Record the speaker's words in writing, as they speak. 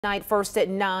Tonight, first at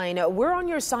 9, we're on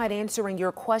your side answering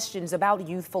your questions about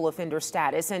youthful offender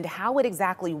status and how it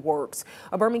exactly works.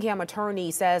 A Birmingham attorney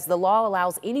says the law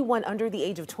allows anyone under the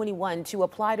age of 21 to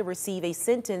apply to receive a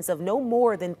sentence of no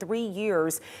more than 3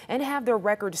 years and have their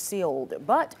record sealed.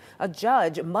 But a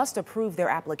judge must approve their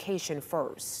application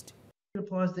first. It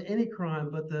applies to any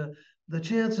crime, but the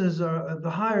chances are,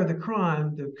 the higher the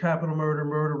crime, the capital murder,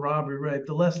 robbery, rape,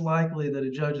 the less likely that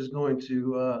a judge is going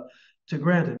to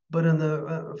grant it. But in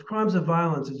the crimes of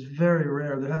violence, it's very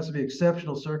rare. There has to be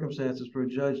exceptional circumstances for a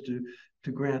judge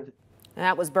to grant it. And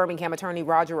that was Birmingham attorney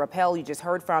Roger Appel you just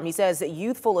heard from. He says that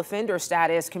youthful offender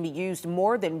status can be used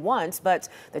more than once, but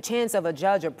the chance of a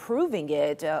judge approving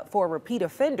it for a repeat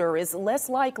offender is less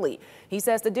likely. He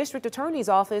says the district attorney's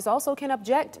office also can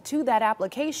object to that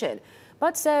application,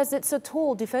 but says it's a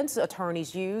tool defense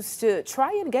attorneys use to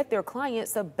try and get their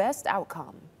clients the best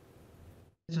outcome.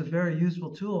 It's a very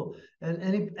useful tool, and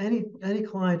any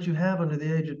client you have under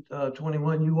the age of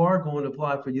 21, you are going to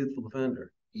apply for youthful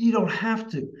offender. You don't have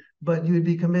to, but you would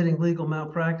be committing legal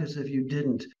malpractice if you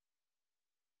didn't.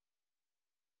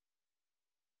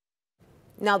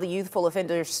 Now, the youthful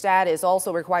offender status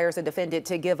also requires a defendant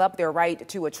to give up their right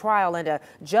to a trial, and a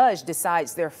judge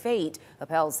decides their fate.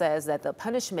 Appel says that the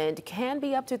punishment can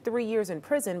be up to 3 years in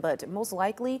prison, but most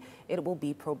likely it will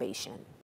be probation.